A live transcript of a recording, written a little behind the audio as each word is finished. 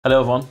Hello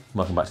everyone,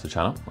 welcome back to the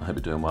channel. I hope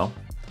you're doing well.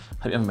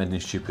 Hope you haven't made any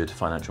stupid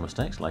financial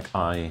mistakes like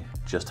I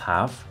just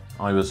have.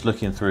 I was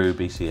looking through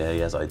BCA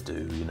as I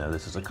do, you know,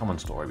 this is a common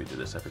story, we do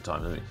this every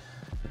time, we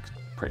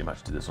pretty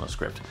much do this on a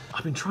script.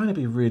 I've been trying to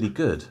be really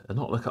good and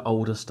not look at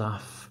older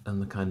stuff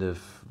and the kind of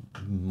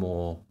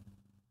more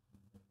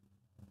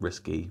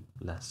risky,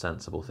 less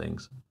sensible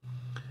things.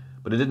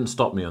 But it didn't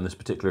stop me on this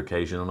particular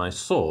occasion, and I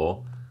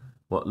saw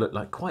what looked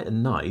like quite a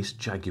nice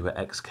Jaguar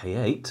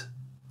XK8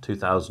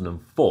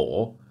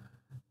 2004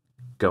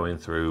 going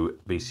through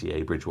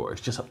BCA Bridgewater.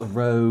 It's just up the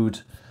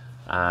road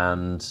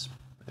and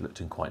it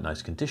looked in quite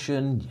nice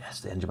condition.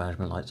 Yes, the engine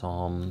management light's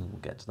on,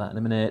 we'll get to that in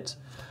a minute.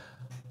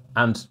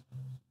 And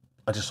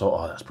I just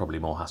thought, oh, that's probably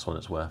more hassle than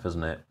it's worth,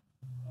 isn't it?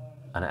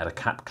 And it had a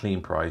cap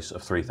clean price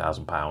of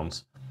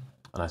 £3,000.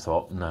 And I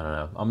thought,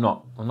 no, I'm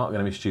not going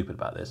to be stupid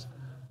about this.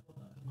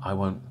 I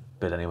won't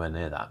bid anywhere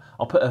near that.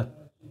 I'll put a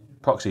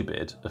proxy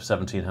bid of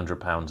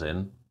 £1,700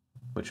 in,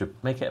 which would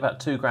make it about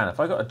 £2,000. If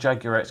I got a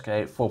Jaguar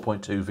XK8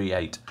 4.2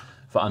 V8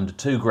 for under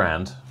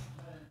 £2,000,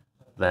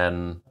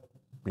 then,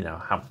 you know,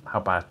 how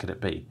bad could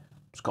it be?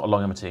 It's got a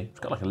long MOT.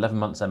 It's got like 11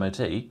 months MOT.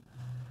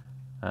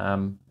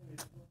 And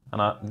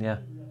yeah,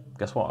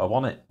 guess what? I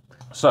want it.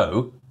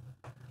 So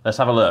let's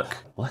have a look.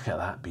 Look at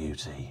that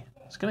beauty.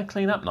 It's going to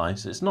clean up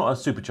nice. It's not a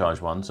supercharged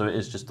one, so it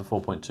is just the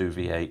 4.2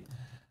 V8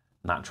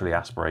 naturally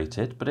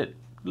aspirated, but it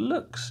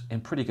looks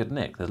in pretty good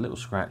nick. There's a little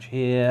scratch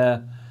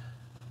here.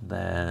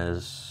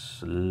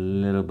 There's a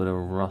little bit of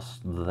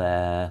rust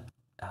there,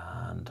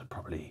 and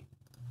probably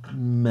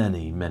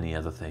many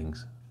other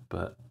things.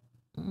 But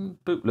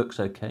boot looks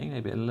okay.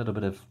 Maybe a little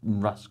bit of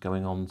rust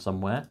going on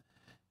somewhere.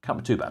 Can't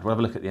be too bad. We'll have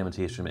a look at the MOT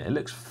history in a minute. It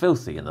looks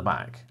filthy in the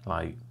back,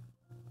 like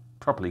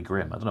properly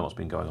grim. I don't know what's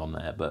been going on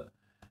there, but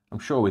I'm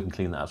sure we can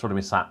clean that up. It's probably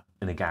been sat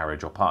in a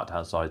garage or parked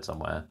outside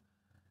somewhere,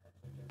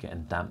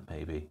 getting damp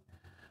maybe.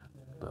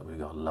 But we've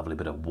got a lovely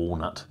bit of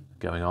walnut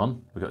going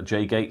on. We've got a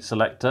J-gate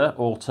selector,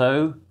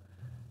 auto.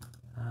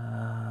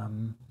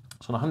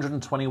 It's on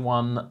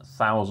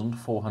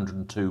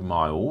 121,402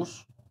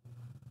 miles.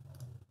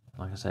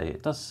 Like I say,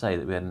 it does say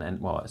that we had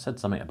well, it said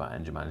something about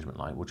engine management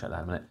light. We'll check that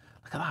in a minute.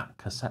 Look at that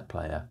cassette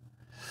player.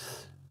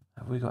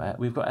 We've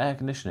got air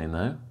conditioning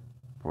though.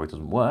 Probably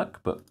doesn't work,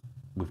 but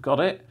we've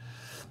got it.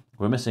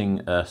 We're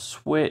missing a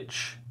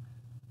switch.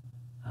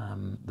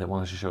 They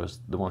want to show us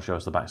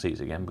the back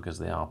seats again because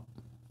they are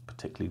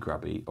particularly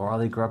grubby. Or are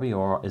they grubby,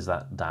 or is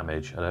that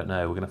damage? I don't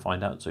know. We're going to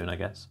find out soon, I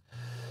guess.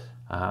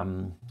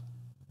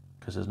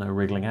 Because there's no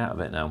wriggling out of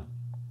it now.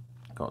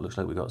 Looks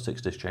like we've got a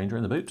 6-disc changer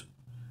in the boot.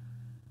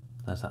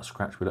 There's that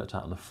scratch we looked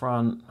at on the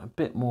front. A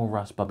bit more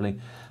rust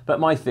bubbling. But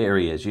my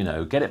theory is, you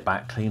know, get it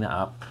back, clean it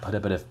up, put a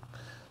bit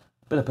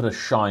of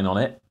shine on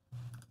it,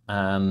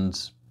 and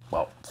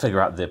well,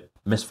 figure out the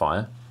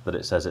misfire that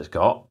it says it's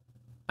got,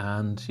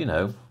 and you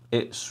know,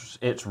 it's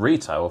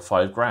retail of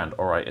 £5,000.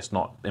 All right, it's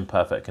not in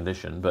perfect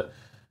condition, but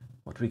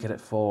what do we get it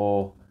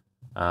for?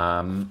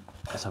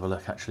 Let's have a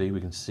look. Actually,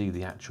 we can see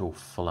the actual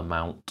full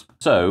amount.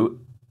 So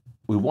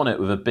we won it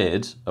with a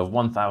bid of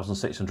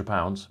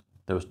 £1,600.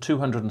 There was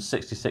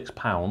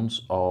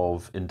 £266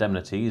 of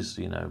indemnities,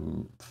 you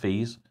know,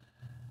 fees.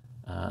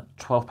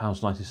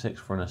 £12.96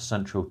 for an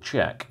essential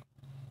check,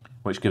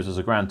 which gives us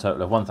a grand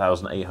total of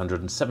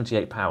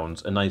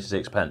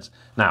 £1,878.96.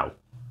 Now,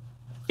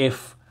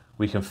 if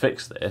we can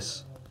fix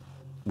this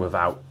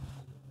without,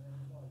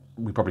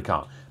 we probably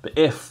can't, but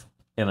if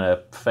in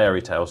a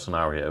fairy tale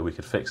scenario we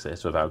could fix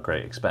this without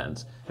great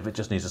expense, if it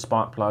just needs a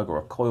spark plug or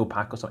a coil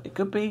pack or something, it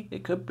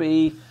could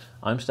be,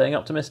 I'm staying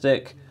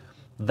optimistic,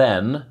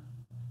 then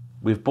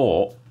we've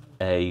bought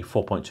a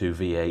 4.2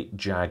 V8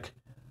 Jag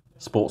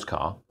sports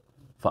car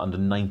for under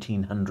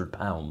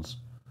 £1,900.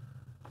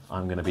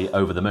 I'm going to be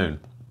over the moon.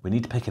 We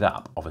need to pick it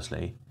up,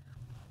 obviously,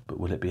 but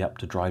will it be up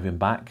to driving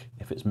back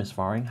if it's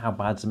misfiring? How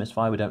bad's the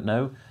misfire? We don't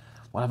know.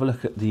 We'll have a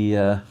look at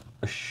the,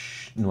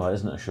 well, it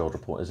isn't a assured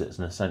report, is it? It's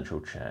an essential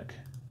check,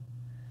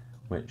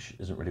 which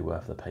isn't really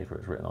worth the paper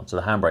it's written on. So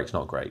the handbrake's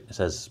not great. It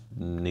says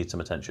needs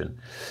some attention.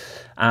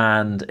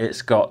 And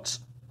it's got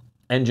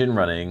engine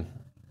running.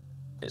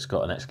 It's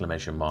got an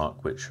exclamation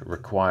mark, which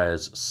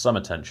requires some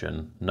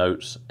attention.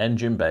 Notes,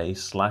 engine bay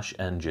 /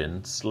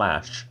 engine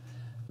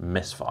 /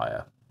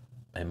 misfire.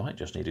 It might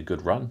just need a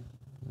good run.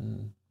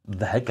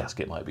 The head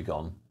gasket might be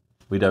gone.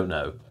 We don't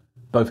know.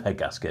 Both head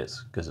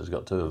gaskets, because it's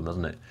got two of them,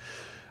 hasn't it?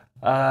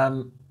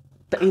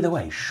 But either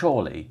way,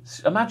 surely,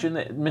 imagine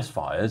that it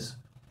misfires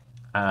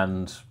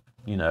and,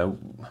 you know,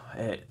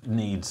 it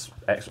needs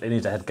a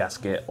head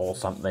gasket or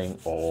something,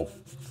 or,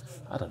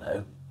 I don't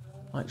know.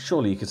 Like,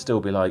 surely you could still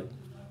be like,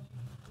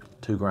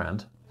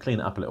 £2,000,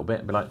 clean it up a little bit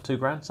and be like,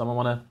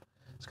 £2,000,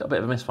 it's got a bit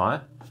of a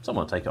misfire.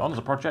 Someone will take it on as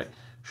a project,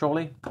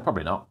 surely?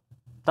 Probably not.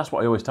 That's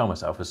what I always tell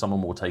myself, is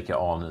someone will take it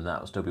on and that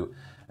will still be,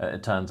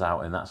 it turns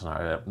out in that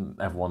scenario,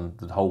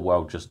 the whole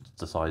world just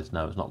decides,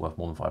 no, it's not worth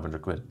more than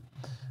 500 quid.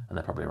 And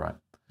they're probably right.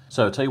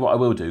 So I'll tell you what I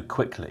will do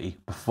quickly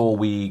before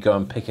we go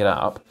and pick it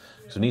up,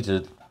 because we need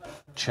to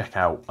check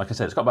out, like I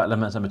said, it's got about 11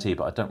 minutes MOT,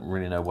 but I don't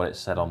really know what it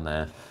said on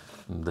there.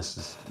 And this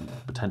is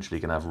potentially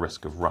going to have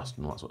risk of rust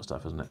and all that sort of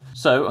stuff, isn't it?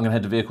 So I'm going to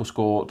head to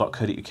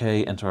vehiclescore.co.uk,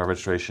 enter our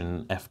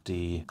registration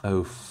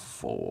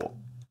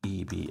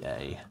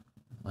FD04EBA.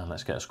 And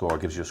let's get a score.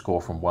 It gives you a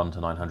score from 1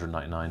 to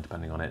 999,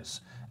 depending on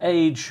its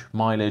age,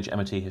 mileage,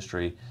 MOT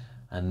history,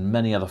 and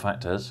many other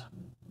factors.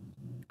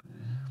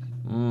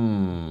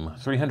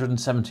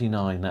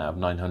 379 out of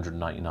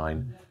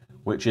 999,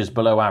 which is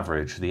below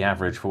average. The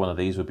average for one of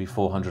these would be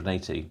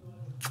 480.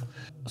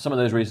 Some of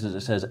those reasons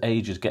it says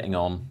age is getting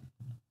on.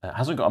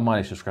 Hasn't got a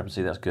mileage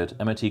discrepancy, that's good.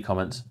 MOT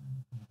comments,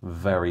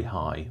 very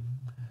high.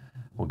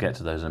 We'll get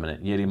to those in a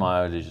minute. Yearly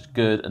mileage is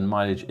good, and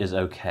mileage is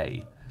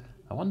okay.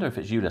 I wonder if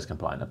it's ULEZ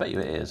compliant. I bet you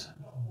it is.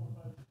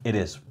 It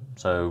is.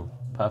 So,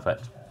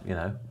 perfect. You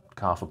know,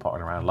 car for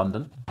potting around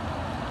London.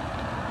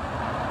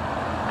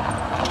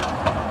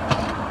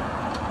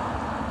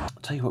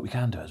 I'll tell you what we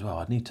can do as well.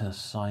 I'd need to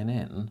sign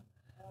in,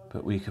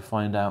 but we could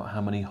find out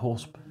how many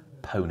horse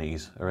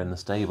ponies are in the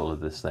stable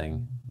of this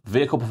thing.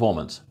 Vehicle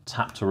performance.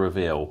 Tap to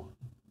reveal.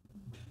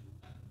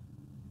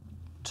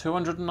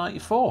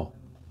 294.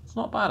 It's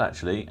not bad,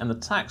 actually. And the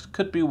tax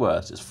could be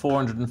worse. It's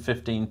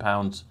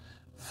 £415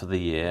 for the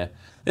year.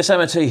 This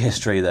MOT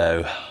history,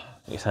 though,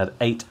 it's had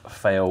 8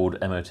 failed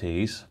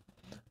MOTs.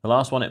 The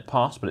last one it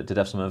passed, but it did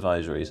have some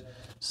advisories.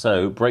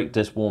 So, brake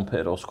disc worn,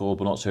 pitted or scored,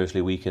 but not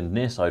seriously weakened,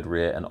 near side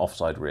rear and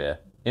offside rear.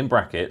 In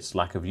brackets,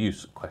 lack of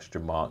use,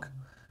 question mark.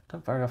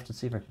 Don't very often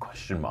see very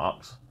question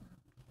marks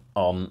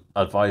on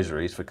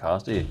advisories for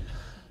cars, do you?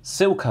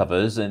 Sill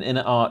covers and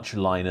inner arch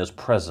liners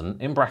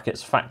present, in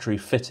brackets factory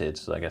fitted.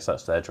 So I guess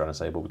that's they're trying to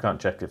say, but we can't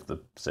check if the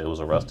sills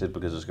are rusted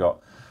because it's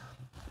got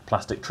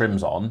plastic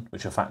trims on,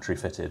 which are factory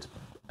fitted,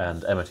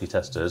 and MOT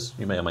testers,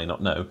 you may or may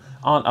not know,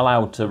 aren't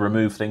allowed to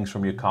remove things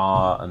from your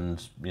car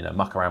and, you know,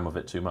 muck around with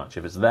it too much.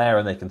 If it's there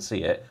and they can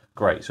see it,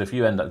 great. So if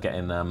you end up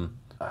getting a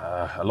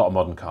lot of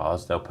modern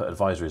cars, they'll put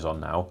advisories on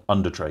now,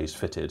 under trays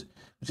fitted,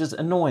 which is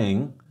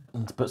annoying,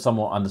 but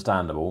somewhat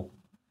understandable.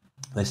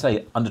 They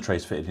say under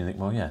trays fitted, and you think,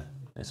 well, yeah,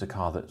 it's a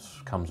car that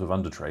comes with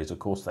under trays, of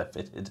course they're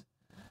fitted.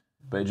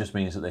 But it just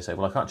means that they say,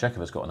 well, I can't check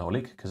if it's got an oil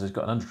leak because it's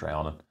got an under tray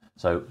on it.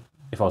 So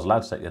if I was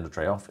allowed to take the under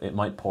tray off, it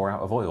might pour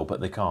out of oil,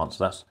 but they can't.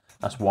 So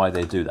that's why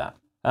they do that.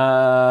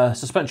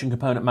 Suspension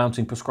component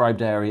mounting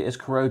prescribed area is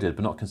corroded,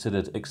 but not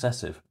considered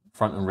excessive.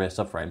 Front and rear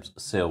subframes,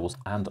 sills,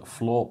 and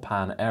floor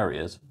pan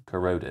areas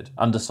corroded.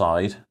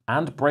 Underside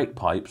and brake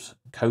pipes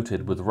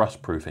coated with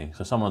rust proofing.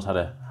 So someone's had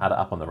it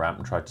up on the ramp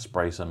and tried to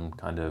spray some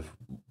kind of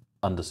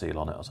underseal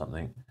on it or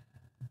something.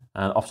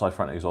 And offside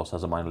front exhaust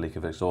has a minor leak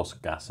of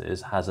exhaust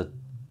gases, has a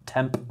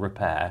temp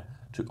repair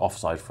to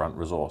offside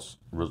front exhaust.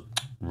 So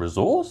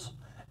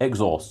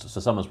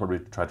someone's probably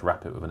tried to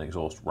wrap it with an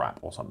exhaust wrap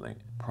or something.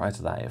 Prior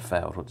to that, it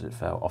failed. What did it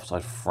fail?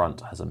 Offside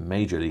front has a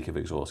major leak of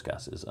exhaust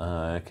gases.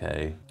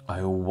 Okay.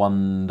 I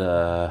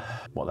wonder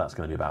what that's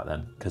going to be about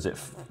then, because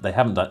they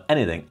haven't done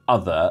anything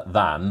other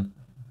than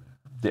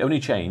the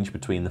only change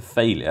between the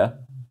failure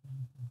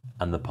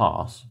and the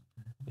pass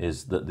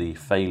is that the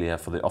failure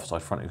for the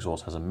offside front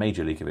exhaust has a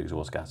major leak of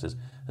exhaust gases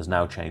has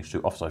now changed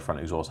to offside front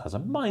exhaust has a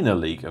minor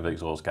leak of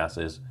exhaust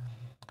gases,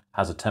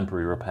 has a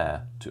temporary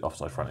repair to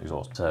offside front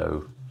exhaust.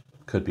 So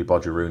could be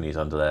bodgeroonies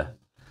under there.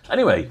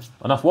 Anyway,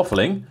 enough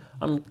waffling.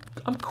 I'm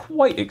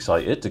quite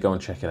excited to go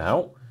and check it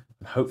out.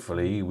 And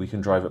hopefully we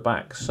can drive it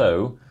back.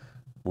 So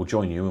we'll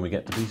join you when we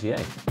get to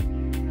BCA.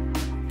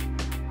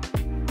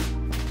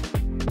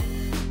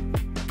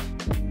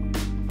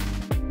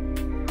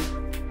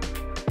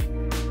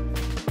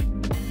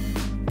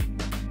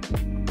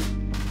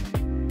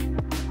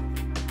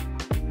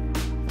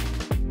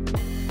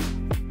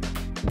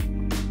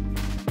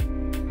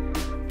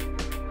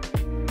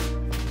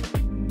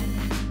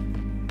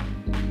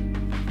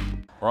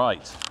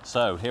 Right,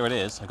 so here it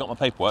is. I got my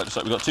paperwork.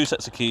 So we've got 2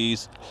 sets of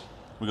keys.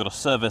 We've got a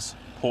service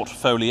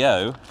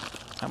portfolio.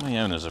 How many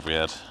owners have we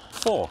had?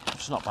 4,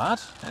 which is not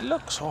bad. It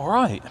looks all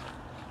right.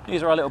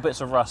 These are our little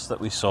bits of rust that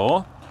we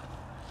saw.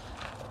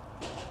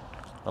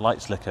 The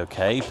lights look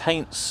okay.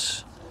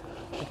 Paint's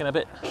looking a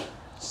bit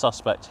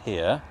suspect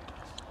here.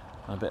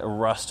 And a bit of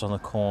rust on the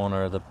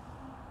corner of the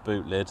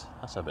boot lid.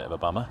 That's a bit of a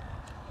bummer.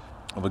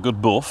 Have a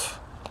good buff.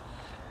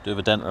 Do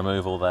a dent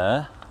removal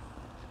there.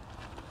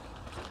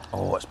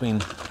 Oh, it's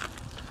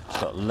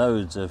got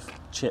loads of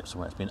chips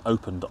where it's been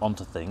opened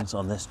onto things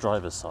on this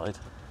driver's side.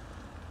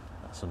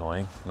 That's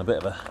annoying. And a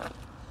bit of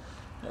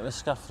a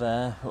scuff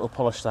there. We'll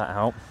polish that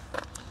out.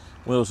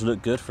 Wheels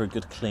look good for a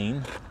good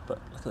clean,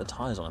 but look at the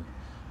tyres on them.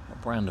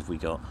 What brand have we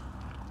got?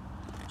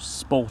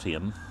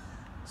 Sportium.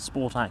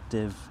 Sport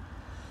Active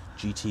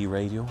GT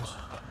radials.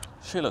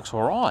 She looks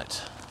all right.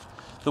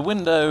 The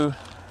window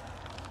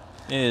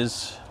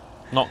is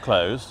not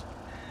closed,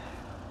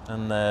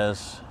 and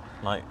there's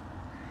like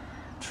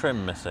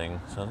trim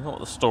missing, so I don't know what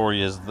the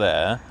story is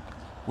there.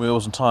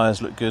 Wheels and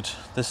tyres look good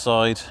this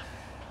side.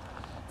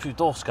 A few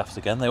door scuffs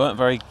again. They weren't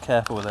very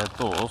careful with their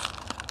doors.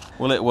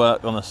 Will it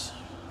work on this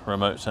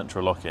remote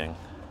central locking?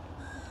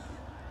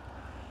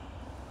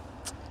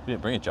 We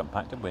didn't bring a jump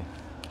pack, did we?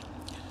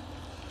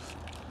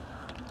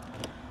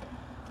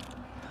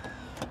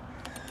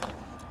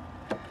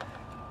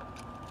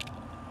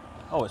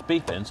 Oh, it's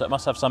beeping, so it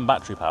must have some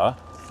battery power.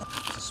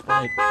 It's a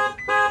spade.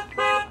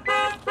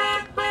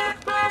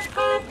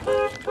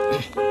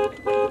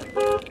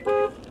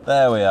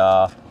 There we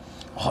are.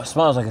 Oh, it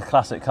smells like a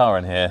classic car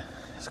in here.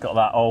 It's got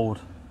that old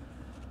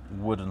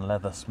wood and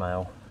leather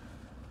smell.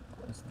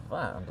 What is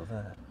that under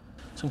there?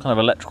 Some kind of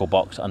electrical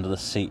box under the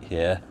seat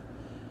here.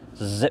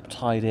 It's zip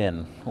tied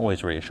in.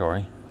 Always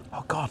reassuring.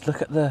 Oh God,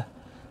 look at the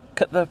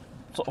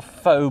sort of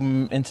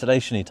foam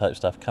insulation-y type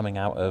stuff coming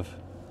out of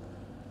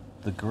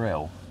the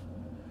grille.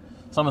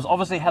 Someone's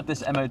obviously had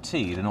this MOT'd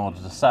in order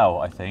to sell,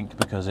 I think,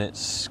 because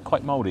it's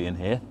quite mouldy in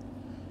here.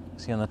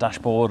 See on the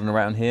dashboard and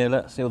around here,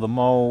 let's see all the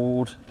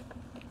mould.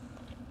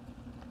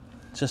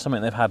 It's just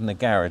something they've had in the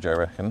garage, I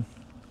reckon.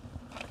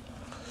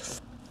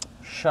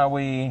 Shall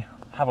we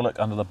have a look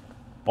under the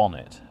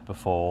bonnet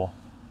before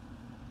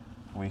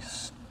we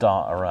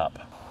start her up?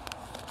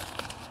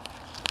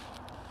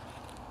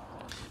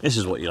 This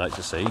is what you like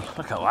to see.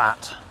 Look at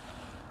that.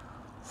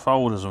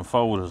 Folders and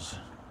folders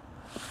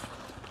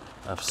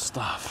of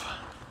stuff.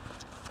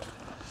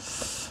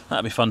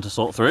 That'd be fun to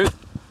sort through.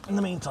 In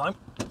the meantime,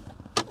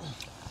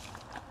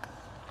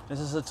 this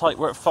is the type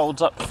where it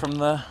folds up from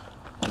the...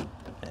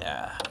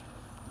 Yeah.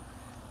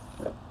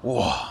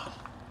 Whoa.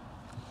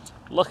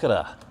 Look at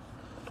her.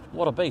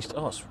 What a beast.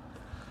 Oh, it's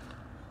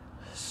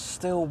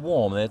still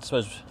warm. I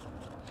suppose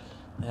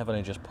they have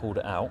only just pulled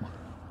it out,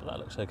 but that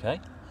looks okay.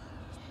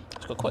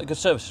 It's got quite a good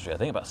service history, I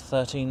think, about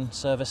 13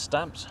 service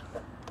stamps.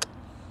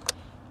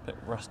 A bit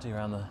rusty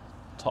around the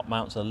top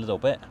mounts a little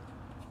bit.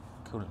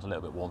 Coolant's a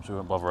little bit warm, so we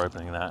won't bother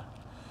opening that.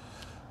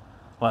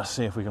 Let's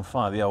see if we can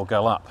fire the old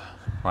girl up.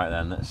 Right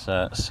then, let's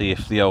see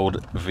if the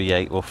old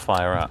V8 will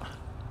fire up.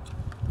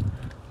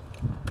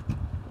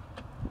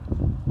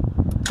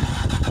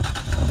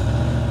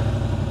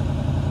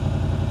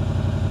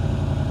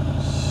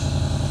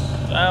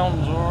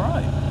 Sounds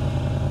alright.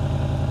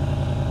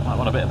 Might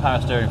want a bit of power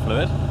steering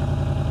fluid.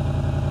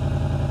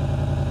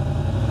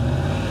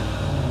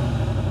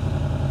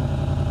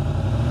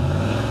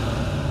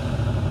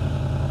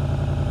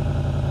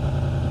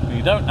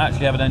 You don't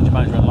actually have an engine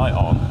management light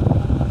on.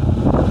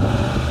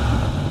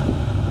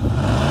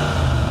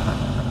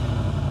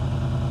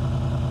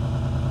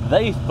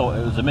 They thought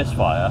it was a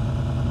misfire.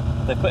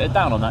 They put it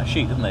down on that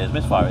sheet, didn't they? It's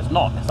misfire. It's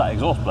not. It's that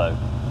exhaust blow.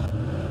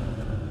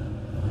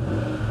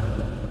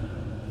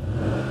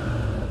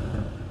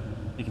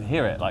 You can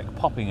hear it like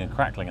popping and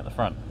crackling at the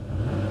front.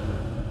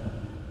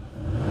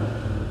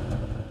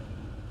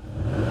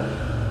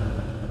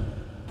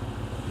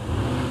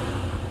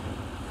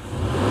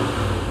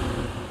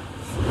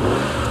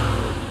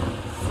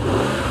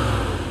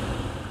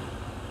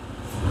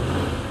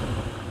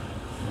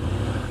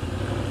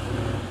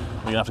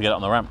 You're gonna have to get it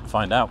on the ramp to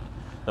find out.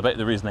 I bet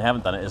the reason they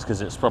haven't done it is because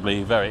it's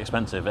probably very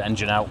expensive,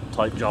 engine out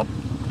type job.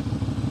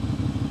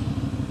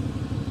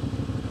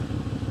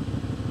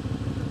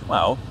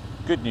 Well,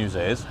 good news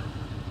is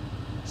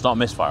it's not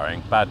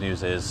misfiring. Bad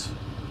news is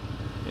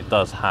it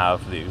does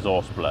have the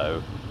exhaust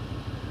blow,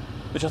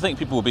 which I think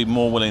people will be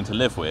more willing to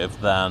live with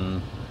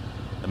than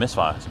the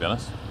misfire, to be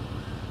honest.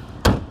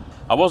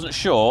 I wasn't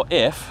sure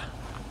if,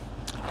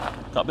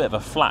 got a bit of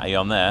a flatty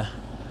on there,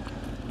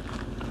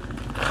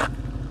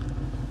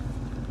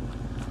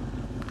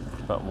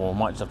 but we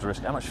might just have to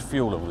risk it. How much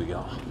fuel have we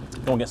got?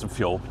 Go and get some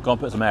fuel. Go and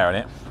put some air in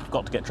it.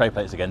 Got to get tray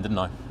plates again, didn't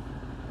I?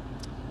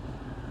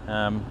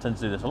 Tend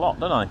to do this a lot,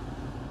 don't I?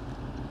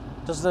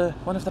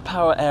 What if the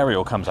power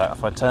aerial comes out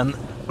if I turn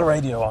the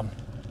radio on?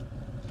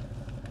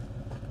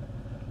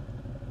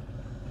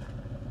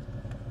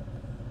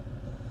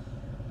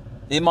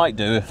 It might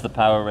do if the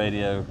power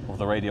radio or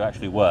the radio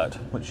actually worked,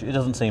 which it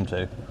doesn't seem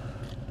to.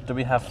 Do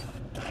we have?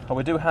 Oh,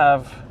 we do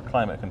have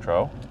climate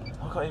control.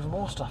 I've got even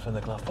more stuff in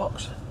the glove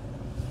box.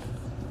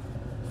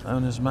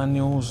 Owner's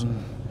manuals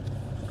and...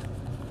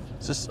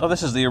 Oh,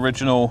 this is the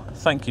original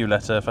thank you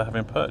letter for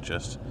having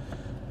purchased.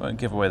 Won't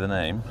give away the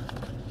name.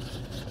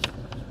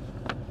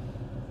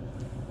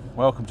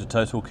 Welcome to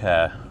Total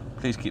Care.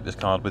 Please keep this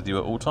card with you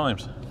at all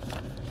times.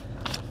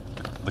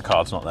 The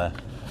card's not there.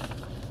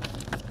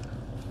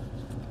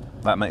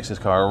 That makes this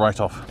car a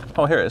write-off.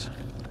 Oh, here it is.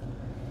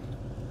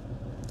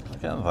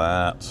 Look at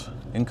that.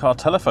 In-car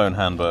telephone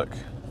handbook.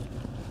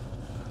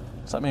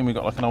 Does that mean we've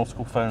got like an old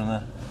school phone in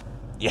there?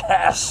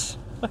 Yes!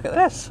 Look at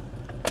this.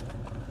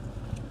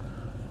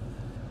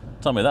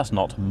 Tell me that's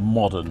not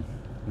modern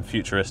and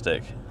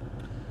futuristic.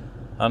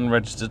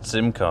 Unregistered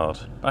SIM card.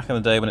 Back in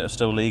the day when it was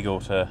still legal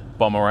to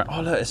bomb around.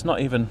 Oh look, it's not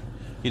even...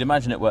 You'd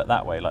imagine it worked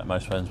that way like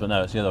most phones, but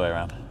no, it's the other way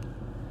around.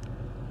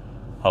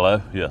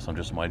 Hello? Yes, I'm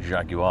just my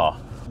Jaguar.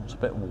 It's a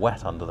bit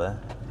wet under there.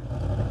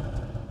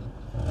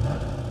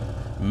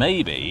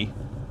 Maybe,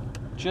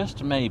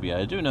 just maybe,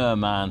 I do know a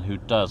man who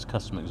does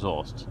custom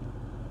exhausts.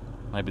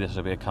 Maybe this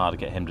will be a car to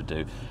get him to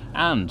do.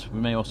 And we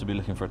may also be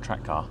looking for a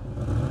track car.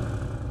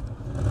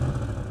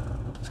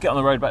 Let's get on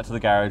the road back to the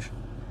garage.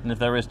 And if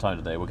there is time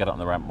today, we'll get up on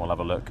the ramp and we'll have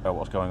a look at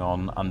what's going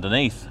on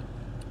underneath.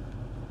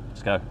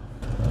 Let's go.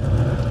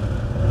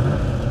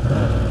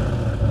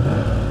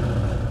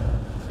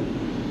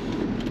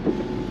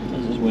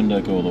 Does this window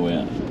go all the way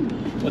up?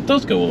 Well, it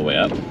does go all the way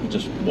up, it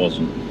just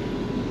wasn't.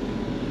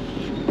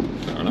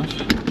 Fair enough.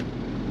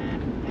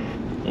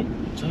 Oh,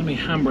 telling me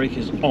handbrake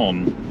is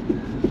on.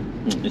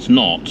 It's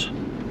not.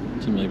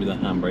 So maybe the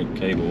handbrake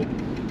cable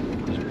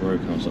is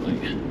broken or something.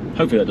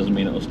 Hopefully that doesn't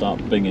mean it'll start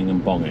binging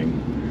and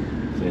bonging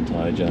the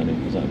entire journey,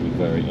 because that would be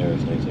very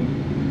irritating.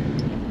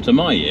 To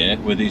my ear,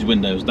 with these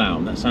windows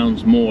down, that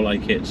sounds more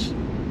like it's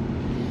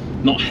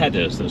not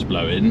headers that's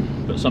blowing,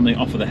 but something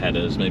off of the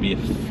headers, maybe a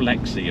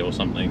flexi or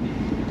something.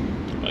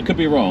 But I could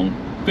be wrong.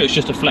 If it was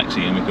just a flexi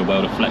and we could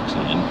weld a flexi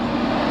in,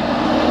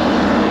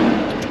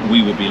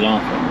 we would be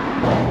laughing.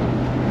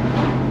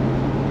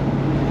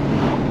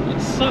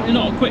 It's certainly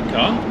not a quick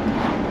car.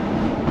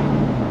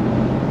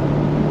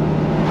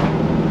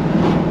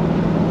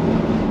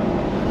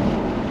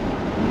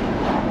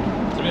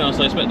 To be honest,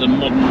 I expect a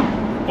modern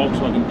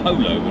Volkswagen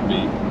Polo would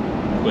be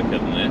quicker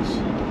than this.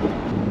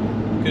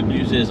 Good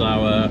news is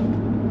our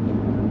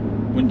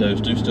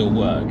windows do still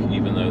work,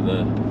 even though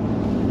the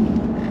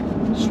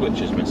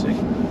switch is missing.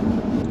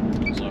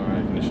 Does our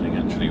air conditioning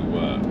actually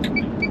work?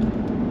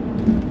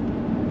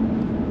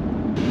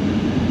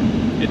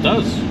 It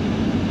does.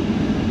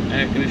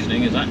 Air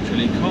conditioning is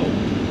actually cold.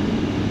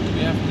 Do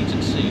we have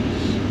heated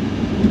seats?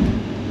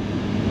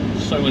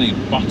 So many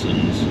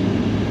buttons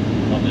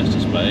on this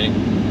display.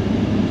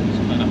 It's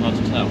kind of hard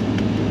to tell.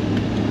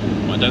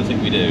 I don't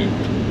think we do.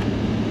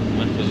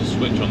 Unless there's a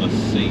switch on the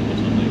seat or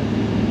something.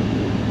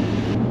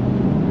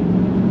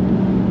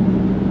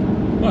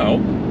 Well,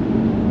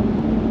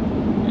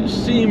 it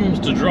seems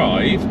to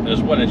drive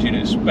as well as you'd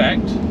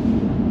expect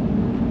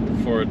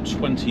for a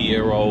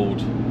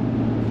 20-year-old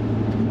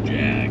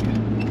Jag.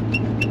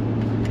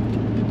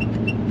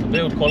 The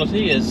build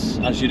quality is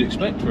as you'd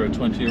expect for a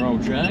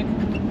 20-year-old Jag.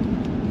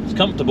 It's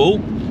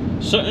comfortable,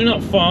 certainly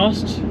not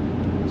fast.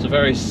 It's a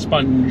very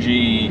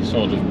spongy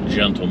sort of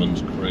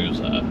gentleman's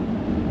cruiser.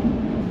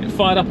 It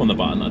fired up on the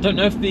button. I don't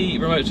know if the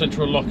remote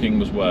central locking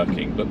was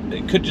working, but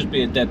it could just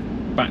be a dead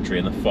battery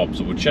in the fob,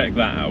 so we'll check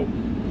that out.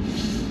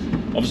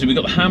 Obviously we've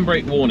got the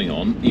handbrake warning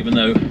on, even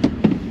though,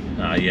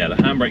 yeah, the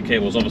handbrake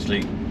cable is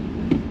obviously,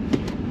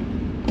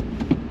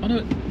 oh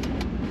no,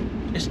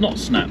 it's not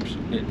snapped.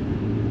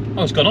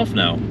 Oh, it's gone off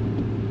now.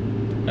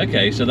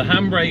 Okay, so the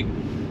handbrake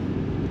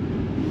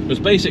was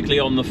basically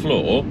on the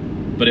floor,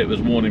 but it was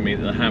warning me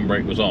that the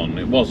handbrake was on.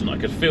 It wasn't. I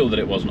could feel that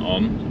it wasn't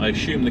on. I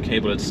assumed the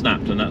cable had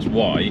snapped and that's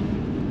why,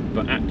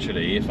 but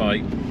actually if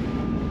I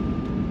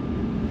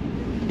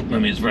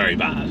mean, it's very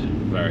bad,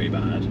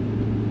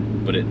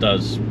 but it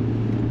does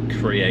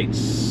create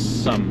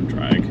some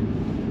drag,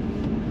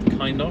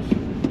 kind of.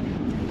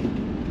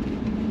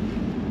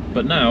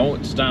 But now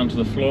it's down to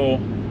the floor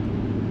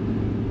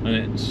and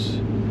it's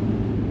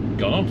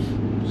gone off.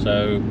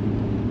 So,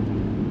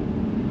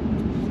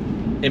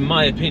 in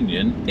my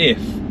opinion,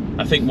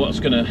 I think what's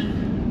going to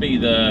be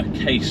the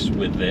case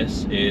with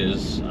this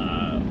is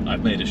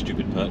I've made a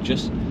stupid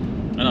purchase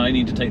and I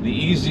need to take the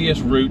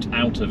easiest route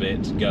out of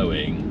it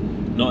going.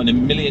 Not in a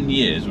million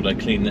years would I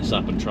clean this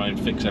up and try and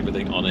fix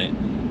everything on it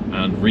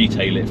and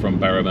retail it from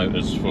Barrow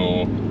Motors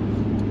for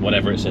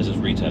whatever it says is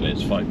retail,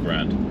 it's £5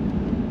 grand.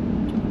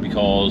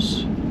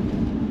 Because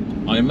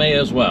I may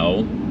as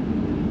well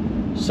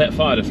set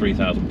fire to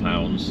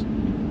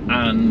 £3,000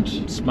 and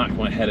smack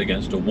my head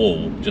against a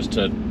wall just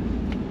to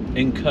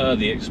incur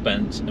the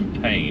expense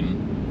and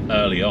pain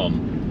early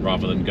on,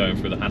 rather than going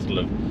through the hassle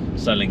of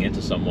selling it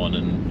to someone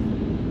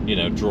and, you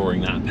know,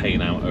 drawing that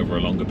pain out over a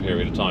longer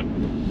period of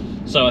time.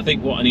 So I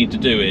think what I need to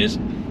do is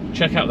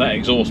check out that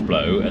exhaust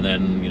blow and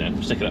then, you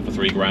know, stick it up for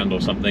 £3 grand or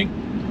something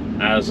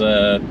as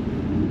a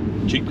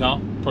cheap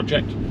car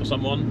project for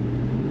someone.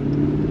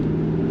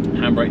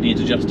 Handbrake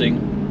needs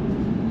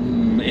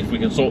adjusting. If we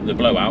can sort the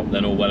blowout,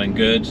 then all well and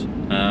good.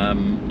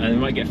 And we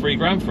might get £3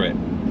 grand for it.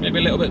 Maybe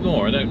a little bit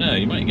more, I don't know.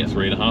 You might get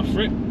 3.5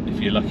 for it, if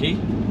you're lucky.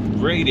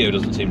 Radio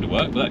doesn't seem to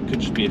work, but that could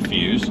just be a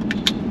fuse.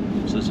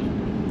 So there's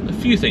a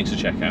few things to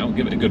check out.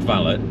 Give it a good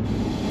valet.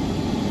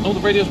 Oh, the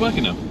radio's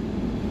working now.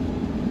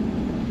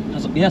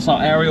 Yes,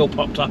 our aerial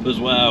popped up as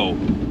well. I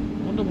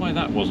wonder why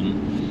that wasn't.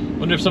 I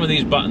wonder if some of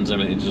these buttons are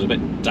just a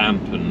bit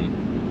damp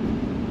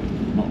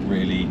and not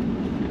really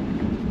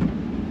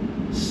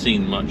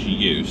seen much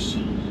use.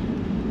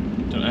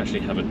 Don't actually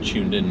have a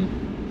tuned in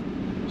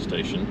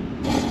station.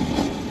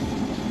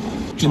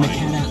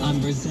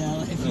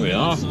 There we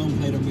are.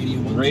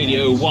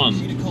 Radio 1.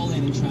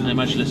 I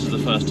imagine this is the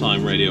first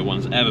time Radio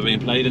 1's ever been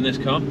played in this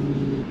car.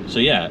 So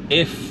yeah,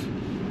 if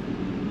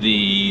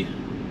the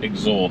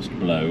exhaust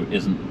blow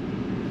isn't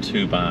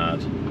too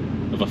bad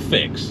of a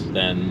fix,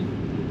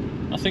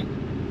 then I think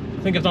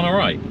I've done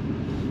alright.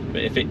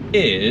 But if it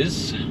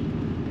is,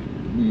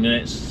 and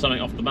it's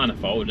something off the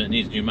manifold and it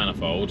needs a new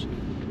manifold,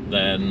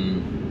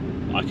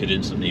 then I could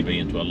instantly be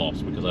into a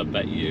loss, because I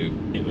bet you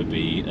it would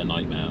be a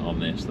nightmare on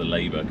this. The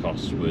labour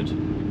costs would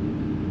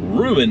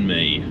ruin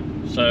me.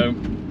 So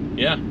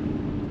yeah,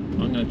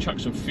 I'm going to chuck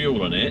some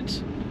fuel on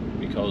it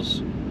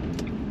because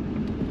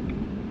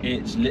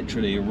it's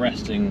literally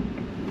resting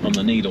on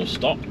the needle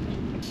stop.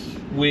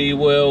 We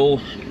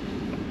will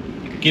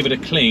give it a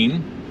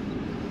clean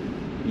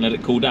let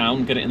it cool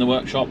down, get it in the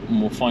workshop,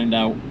 and we'll find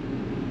out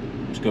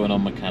what's going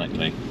on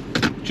mechanically.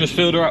 Just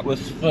filled her up with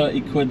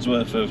 30 quid's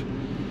worth of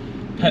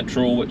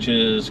petrol, which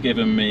has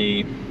given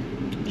me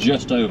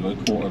just over a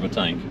quarter of a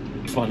tank.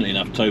 Funnily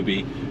enough,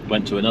 Toby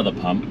went to another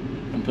pump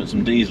and put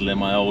some diesel in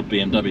my old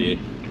BMW.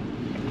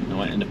 I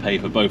went in to pay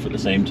for both at the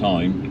same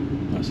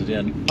time. I said,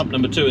 yeah, pump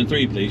number 2 and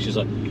 3 please. She's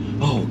like,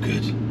 oh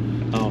good.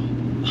 Oh,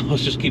 I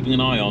was just keeping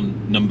an eye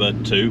on number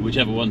 2,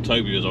 whichever one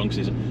Toby was on,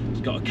 because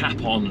he's got a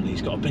cap on and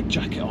he's got a big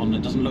jacket on.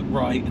 It doesn't look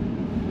right.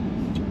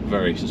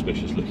 Very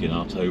suspicious looking,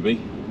 our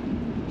Toby,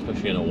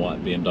 especially in a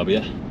white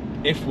BMW.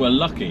 If we're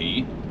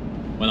lucky,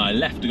 when I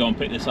left to go and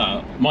pick this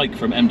up, Mike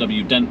from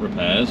MW Dent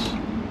Repairs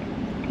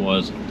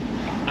was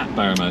at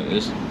Barrow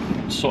Motors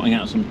sorting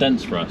out some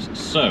dents for us.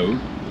 So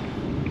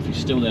if he's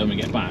still there when we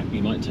get back,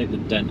 he might take the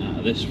dent out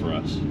of this for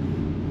us,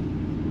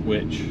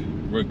 which,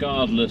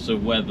 regardless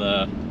of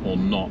whether or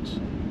not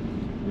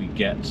we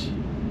get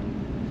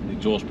the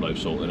exhaust blow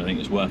sorted, I think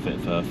it's worth it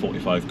for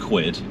 45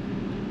 quid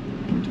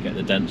to get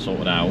the dent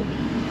sorted out.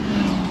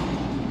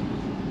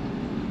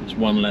 It's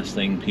one less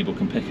thing people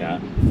can pick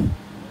at.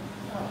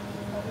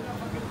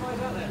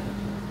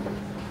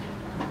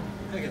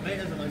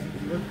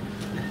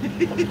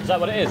 Is that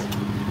what it is?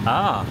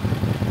 Ah.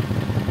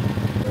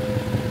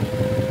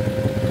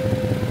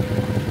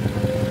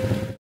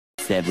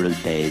 Several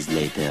days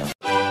later.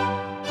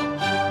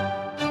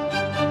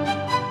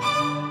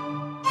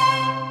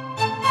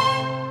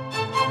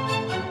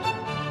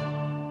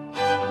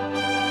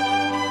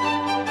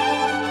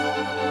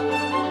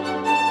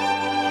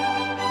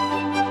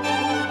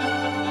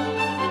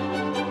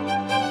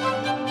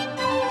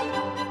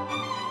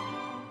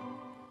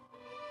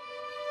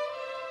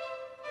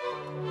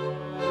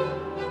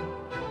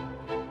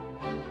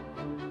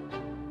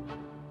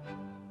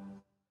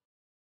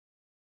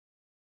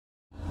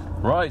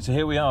 Right, so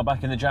here we are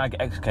back in the Jag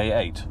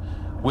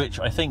XK8, which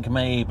I think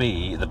may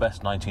be the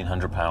best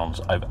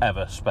 £1,900 I've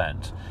ever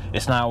spent.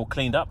 It's now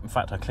cleaned up. In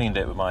fact, I cleaned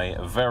it with my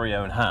very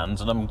own hands,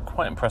 and I'm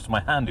quite impressed with my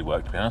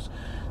handiwork, to be honest.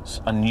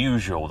 It's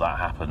unusual that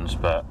happens,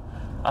 but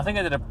I think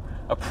I did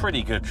a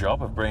pretty good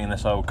job of bringing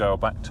this old girl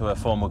back to her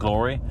former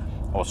glory.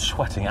 I was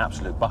sweating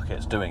absolute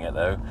buckets doing it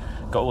though.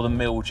 Got all the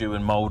mildew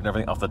and mould and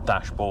everything off the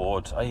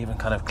dashboard. I even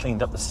kind of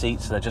cleaned up the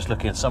seats. They're just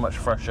looking so much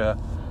fresher.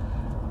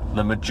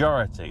 The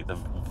majority, the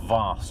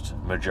vast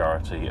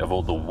majority of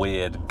all the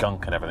weird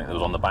gunk and everything that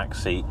was on the back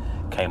seat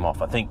came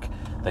off. I think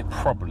they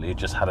probably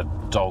just had a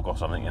dog or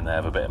something in there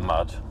with a bit of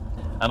mud.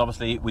 And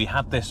obviously we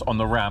had this on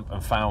the ramp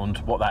and found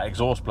what that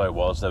exhaust blow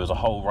was. There was a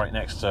hole right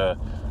next to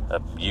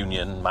a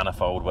union,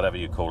 manifold, whatever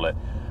you call it.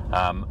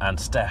 And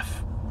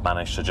Steph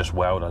managed to just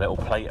weld a little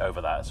plate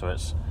over that, so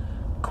it's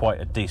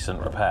quite a decent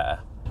repair.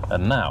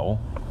 And now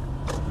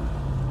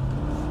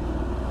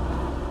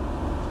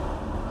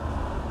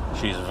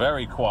she's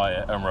very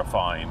quiet and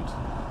refined.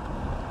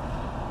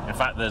 In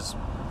fact, there's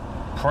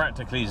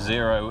practically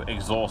zero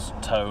exhaust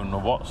tone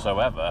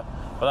whatsoever,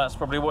 but that's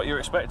probably what you're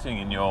expecting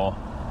in your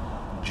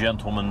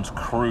gentleman's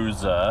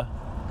cruiser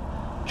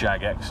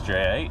Jag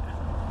XJ8.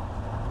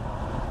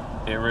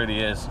 It really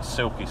is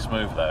silky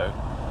smooth though,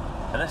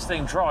 and this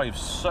thing drives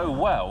so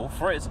well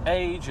for its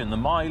age and the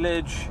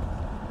mileage.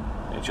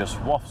 It just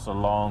wafts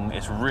along.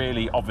 It's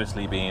really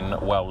obviously been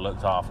well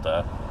looked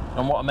after,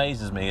 and what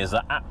amazes me is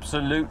that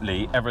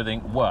absolutely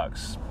everything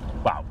works.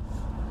 Well,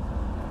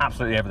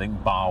 absolutely everything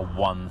bar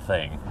one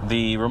thing.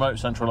 The remote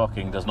central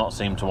locking does not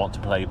seem to want to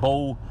play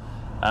ball.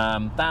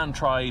 Dan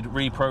tried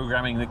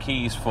reprogramming the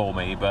keys for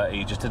me, but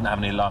he just didn't have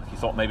any luck. He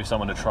thought maybe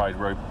someone had tried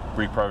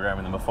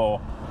reprogramming them before,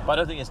 but I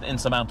don't think it's an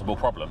insurmountable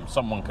problem.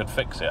 Someone could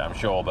fix it, I'm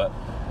sure, but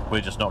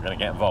we're just not going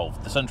to get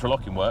involved. The central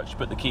locking works. You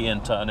put the key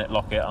in, turn it,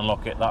 lock it,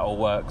 unlock it, that all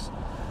works.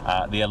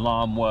 The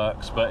alarm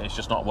works, but it's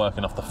just not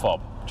working off the fob.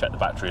 Check the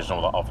batteries and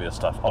all that obvious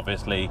stuff,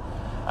 obviously.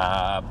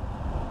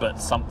 But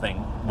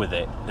something with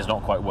it is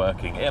not quite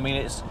working. I mean,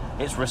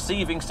 it's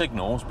receiving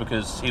signals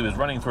because he was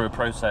running through a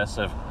process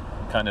of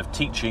kind of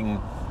teaching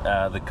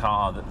the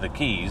car the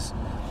keys,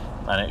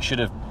 and it should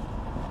have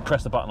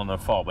pressed the button on the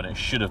fob and it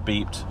should have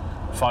beeped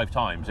 5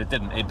 times. It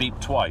didn't. It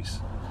beeped twice.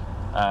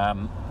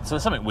 So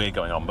there's something weird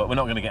going on, but we're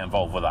not going to get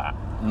involved with that.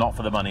 Not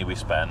for the money we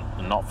spent,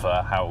 and not for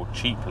how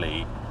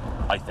cheaply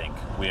I think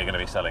we are going to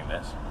be selling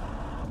this.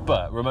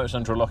 But remote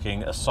central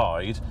locking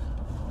aside,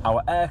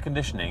 our air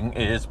conditioning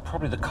is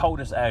probably the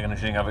coldest air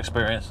conditioning I've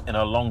experienced in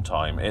a long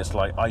time. It's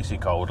like icy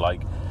cold,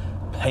 like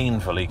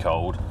painfully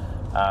cold.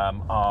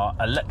 Our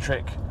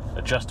electric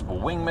adjustable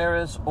wing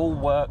mirrors all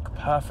work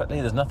perfectly.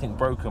 There's nothing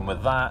broken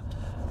with that.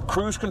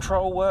 Cruise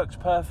control works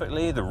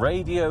perfectly. The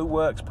radio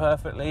works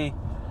perfectly.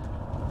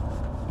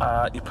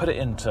 You put it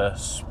into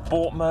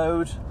sport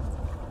mode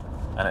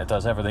and it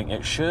does everything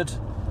it should.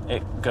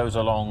 It goes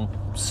along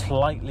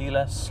slightly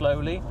less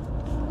slowly.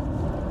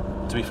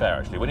 To be fair,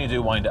 actually, when you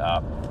do wind it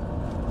up,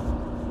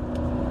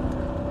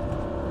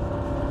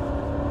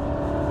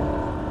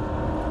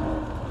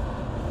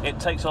 it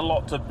takes a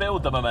lot to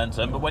build the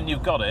momentum, but when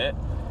you've got it,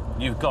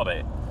 you've got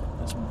it.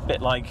 It's a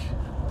bit like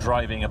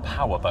driving a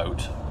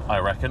powerboat, I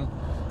reckon,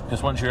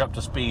 because once you're up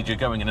to speed, you're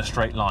going in a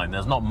straight line.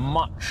 There's not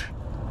much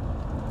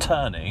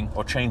turning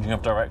or changing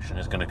of direction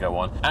is going to go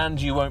on, and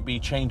you won't be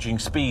changing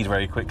speed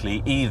very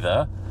quickly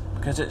either,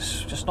 because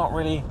it's just not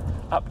really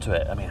up to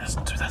it. I mean,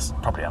 that's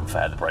probably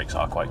unfair, the brakes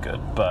are quite good,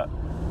 but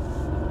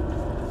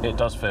it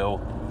does feel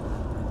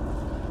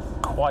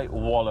quite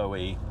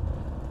wallowy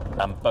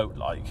and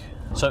boat-like.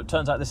 So it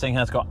turns out this thing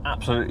has got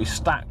absolutely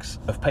stacks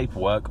of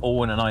paperwork,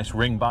 all in a nice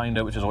ring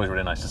binder, which is always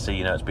really nice to see.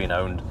 You know, it's been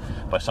owned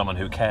by someone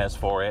who cares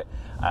for it.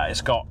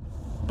 It's got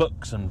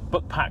books and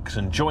book packs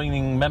and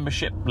joining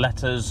membership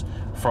letters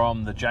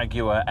from the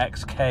Jaguar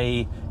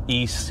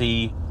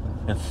XK8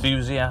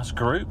 enthusiast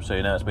group, so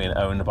you know it's being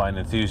owned by an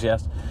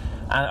enthusiast.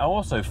 And I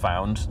also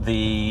found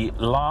the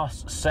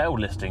last sale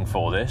listing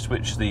for this,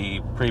 which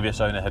the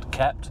previous owner had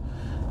kept.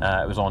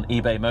 It was on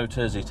eBay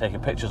Motors, he's taken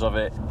pictures of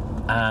it,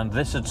 and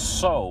this had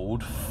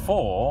sold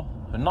for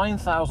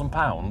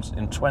 £9,000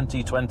 in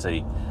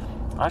 2020.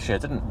 Actually, I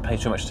didn't pay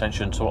too much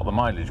attention to what the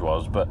mileage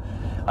was, but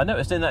I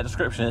noticed in that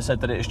description it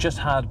said that it's just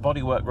had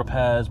bodywork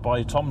repairs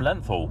by Tom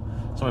Lenthal.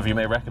 Some of you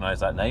may recognise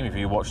that name if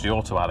you watch the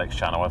Auto Alex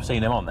channel. I've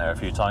seen him on there a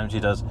few times. He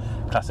does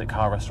classic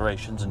car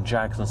restorations and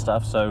Jags and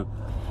stuff, so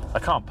I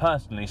can't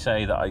personally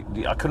say that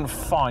I couldn't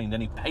find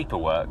any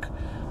paperwork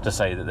to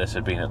say that this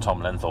had been at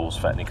Tom Lenthal's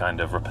for any kind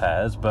of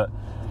repairs, but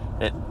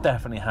it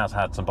definitely has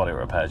had some body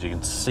repairs. You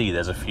can see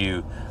there's a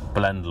few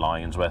blend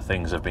lines where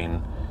things have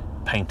been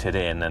painted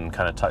in and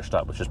kind of touched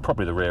up, which is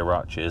probably the rear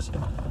arches,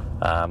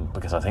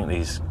 because I think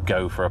these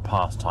go for a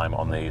pastime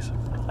on these.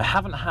 I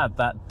haven't had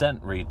that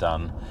dent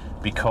redone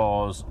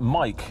because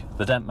Mike,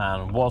 the dent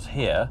man, was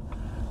here.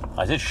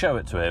 I did show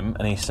it to him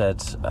and he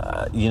said,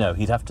 you know,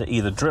 he'd have to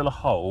either drill a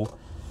hole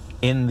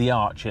in the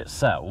arch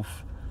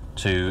itself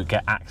to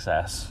get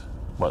access,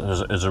 well,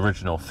 his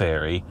original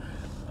theory,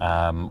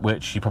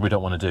 which you probably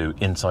don't want to do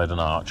inside an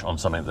arch on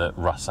something that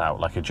rusts out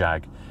like a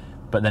Jag.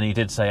 But then he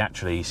did say,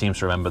 actually, he seems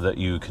to remember that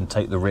you can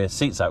take the rear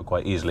seats out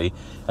quite easily,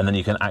 and then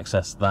you can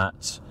access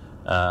that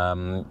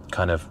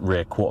kind of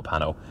rear quarter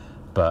panel.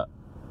 But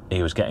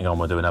he was getting on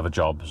with doing other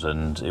jobs,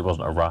 and it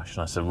wasn't a rush.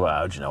 And I said,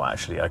 well, do you know,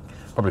 actually, I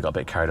probably got a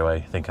bit carried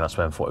away thinking I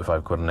spent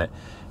 45 quid on it.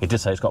 He did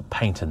say it's got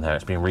paint in there.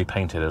 It's been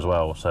repainted as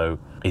well. So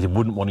he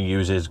wouldn't want to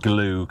use his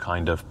glue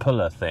kind of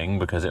puller thing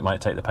because it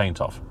might take the paint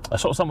off. I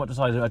sort of somewhat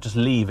decided I'd just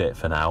leave it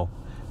for now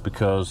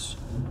because,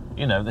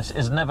 you know, this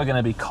is never going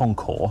to be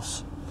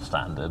concourse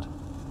standard,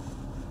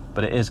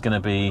 but it is going to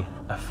be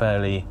a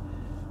fairly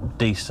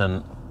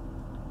decent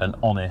and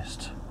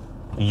honest,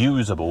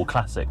 usable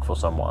classic for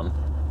someone.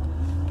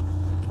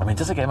 I mean,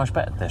 does it get much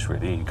better than this,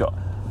 really? You've got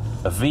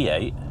a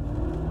V8,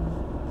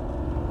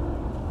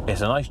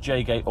 it's a nice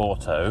J-Gate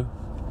auto,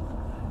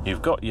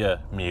 you've got your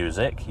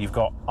music, you've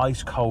got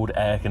ice cold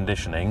air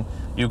conditioning,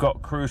 you've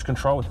got cruise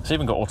control, it's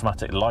even got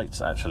automatic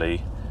lights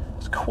actually.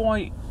 It's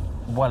quite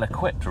well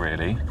equipped,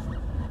 really.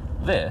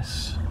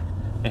 This,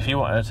 if you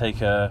wanted to take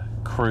a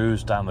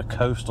cruise down the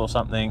coast or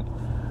something,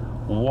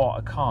 what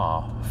a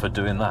car for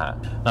doing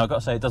that. Now I've got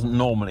to say, it doesn't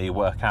normally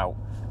work out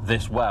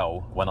this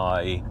well when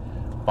I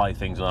buy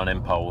things on an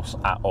impulse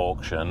at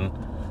auction,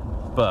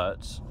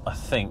 but I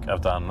think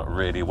I've done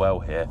really well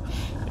here.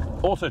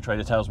 Auto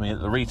Trader tells me that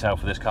the retail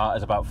for this car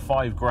is about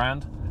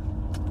 £5,000.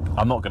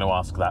 I'm not going to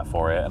ask that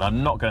for it, and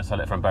I'm not going to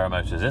sell it from Barrow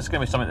Motors. This is going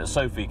to be something that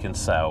Sophie can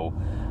sell,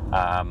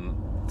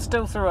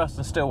 still through us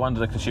and still under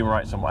the consumer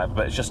rights and whatever,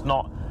 but it's just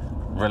not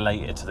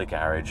related to the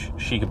garage.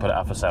 She can put it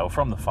up for sale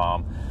from the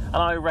farm, and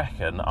I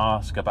reckon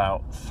ask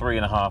about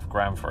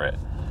 £3,500 for it.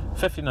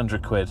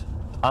 1,500 quid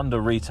under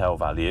retail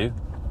value,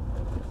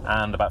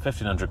 and about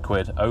 1,500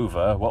 quid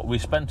over what we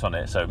spent on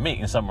it, so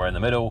meeting somewhere in the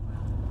middle.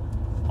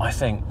 I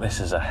think this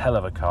is a hell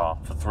of a car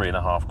for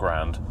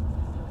 £3,500.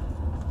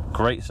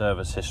 Great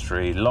service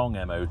history, long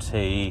MOT,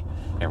 in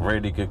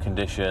really good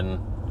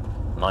condition,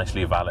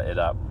 nicely valeted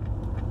up.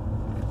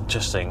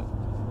 Just think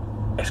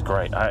it's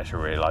great. I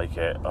actually really like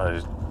it. I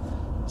was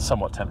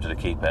somewhat tempted to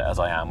keep it, as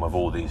I am with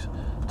all these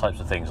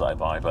types of things that I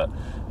buy, but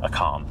I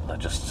can't. I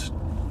just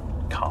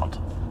can't.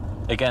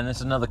 Again, this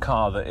is another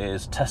car that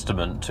is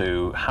testament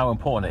to how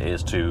important it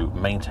is to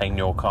maintain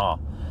your car,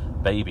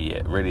 baby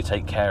it, really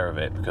take care of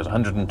it, because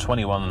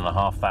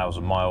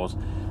 121,500 miles,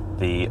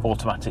 the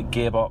automatic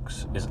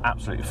gearbox is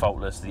absolutely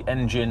faultless, the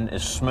engine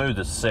is smooth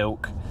as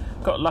silk.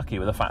 Got lucky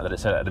with the fact that it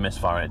said it had a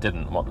misfire and it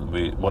didn't.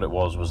 What it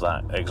was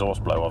that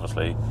exhaust blow,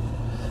 obviously.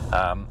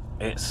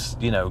 It's,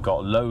 you know,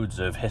 got loads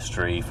of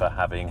history for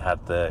having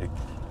had the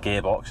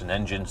gearbox and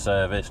engine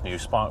service, new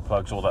spark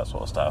plugs, all that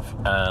sort of stuff,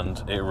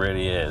 and it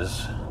really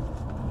is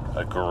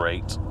a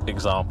great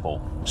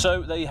example.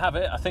 So there you have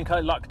it. I think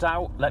I lucked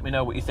out. Let me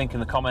know what you think in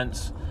the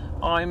comments.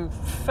 I'm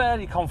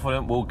fairly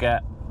confident we'll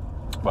get,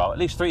 well, at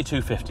least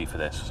 3,250 for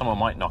this. Someone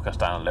might knock us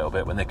down a little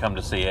bit when they come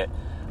to see it,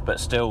 but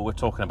still we're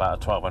talking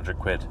about a 1,200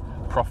 quid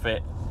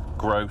profit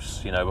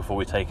gross, you know, before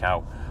we take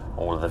out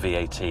all of the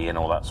VAT and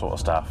all that sort of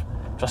stuff,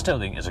 which I still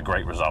think is a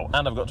great result.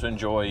 And I've got to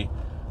enjoy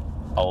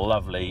a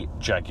lovely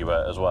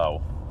Jaguar as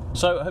well.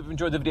 So I hope you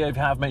enjoyed the video. If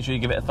you have, make sure you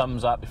give it a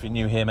thumbs up. If you're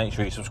new here, make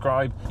sure you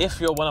subscribe. If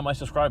you're one of my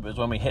subscribers,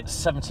 when we hit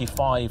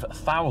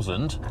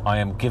 75,000, I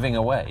am giving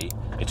away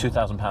a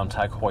 £2,000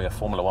 Tag Heuer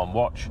Formula 1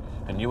 watch,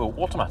 and you will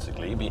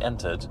automatically be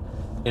entered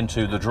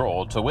into the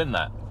draw to win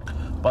that.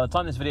 By the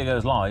time this video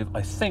goes live,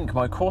 I think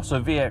my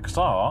Corsa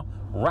VXR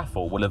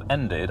raffle will have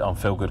ended on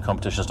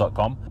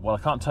feelgoodcompetitions.com. Well, I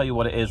can't tell you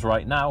what it is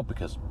right now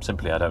because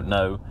simply I don't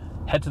know.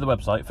 Head to the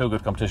website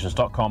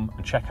feelgoodcompetitions.com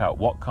and check out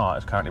what car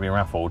is currently being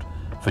raffled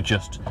for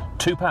just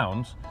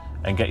 £2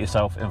 and get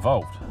yourself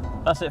involved.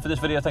 That's it for this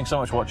video. Thanks so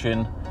much for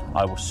watching.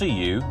 I will see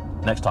you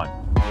next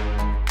time.